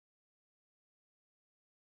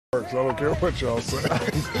works. I don't care what y'all say.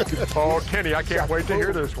 Oh, Kenny, I can't wait to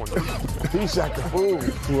hear this one. He's Shaqtinafool.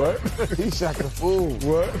 What? He's Shaqtinafool.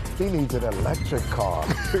 What? He needs an electric car.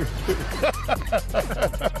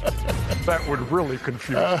 That would really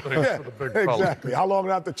confuse things for the big fella. Exactly. How long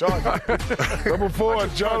do I have to charge it? Number 4,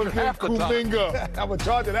 Jonathan half the time. Kuminga. I'm going to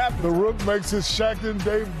charge it after. The Rook makes his Shaqtin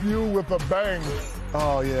debut with a bang.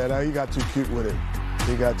 Oh, yeah, now he got too cute with it.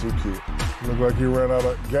 He got too cute. Looked like he ran out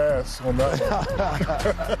of gas on that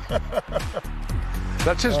one.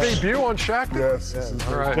 That's his debut on Shaqtin? Yes.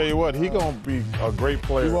 All right. Tell you what, he gonna be a great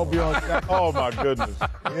player. He won't be on Shaqtin. Oh my goodness.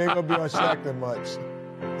 He ain't going to be on Shaqtin much.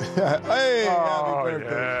 Hey, happy Oh, birthday.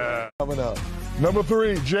 yeah. Coming up. Number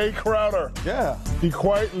 3, Jay Crowder. Yeah. He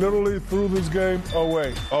quite literally threw this game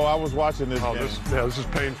away. Oh, I was watching this Oh, game. this is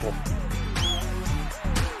painful.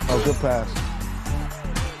 Oh, good pass.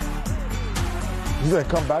 He said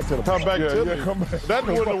come back to the Come back to me. come back. That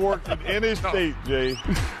wouldn't have worked in any state, Jay.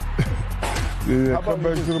 Yeah, How come about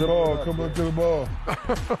back you to the just ball. dribble it up, Come back to the ball.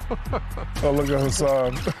 Oh, look at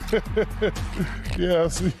Hassan. Yeah, I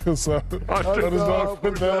see Hassan. That is not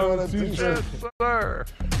put that on the t-shirt. Yes, sir.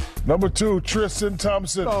 Number 2, Tristan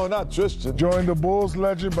Thompson. No, not Tristan. Joined the Bulls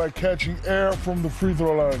legend by catching air from the free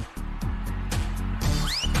throw line.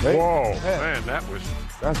 Hey, Whoa, man, that was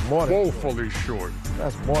That's more than woefully short.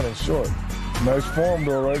 That's more than short. Nice form,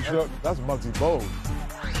 though, right, Chuck? That's Muggsy Bogues.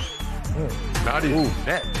 Not even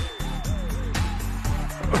net.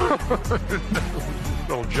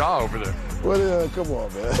 Little jaw over there. Well, come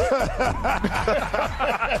on, man.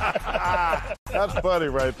 That's funny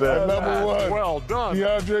right there. Number 1, Well done.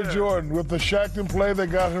 DeAndre Jordan with the Shaqtin play that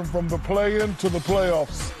got him from the play-in to the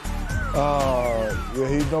playoffs. Yeah,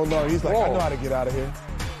 he don't know. He's like, I Whoa. know how to get out of here.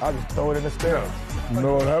 I'll just throw it in the stands. You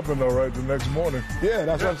know what happened, though, right, the next morning? Yeah,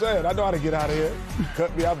 that's what I'm saying. I know how to get out of here.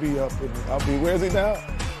 Cut me, I'll be up. Where's he now?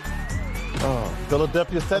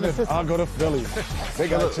 Philadelphia 76ers. I'll go to Philly. They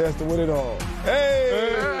got a chance to win it all.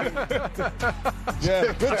 Hey!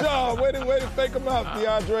 Yeah, good job. Way to fake him out,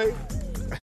 DeAndre.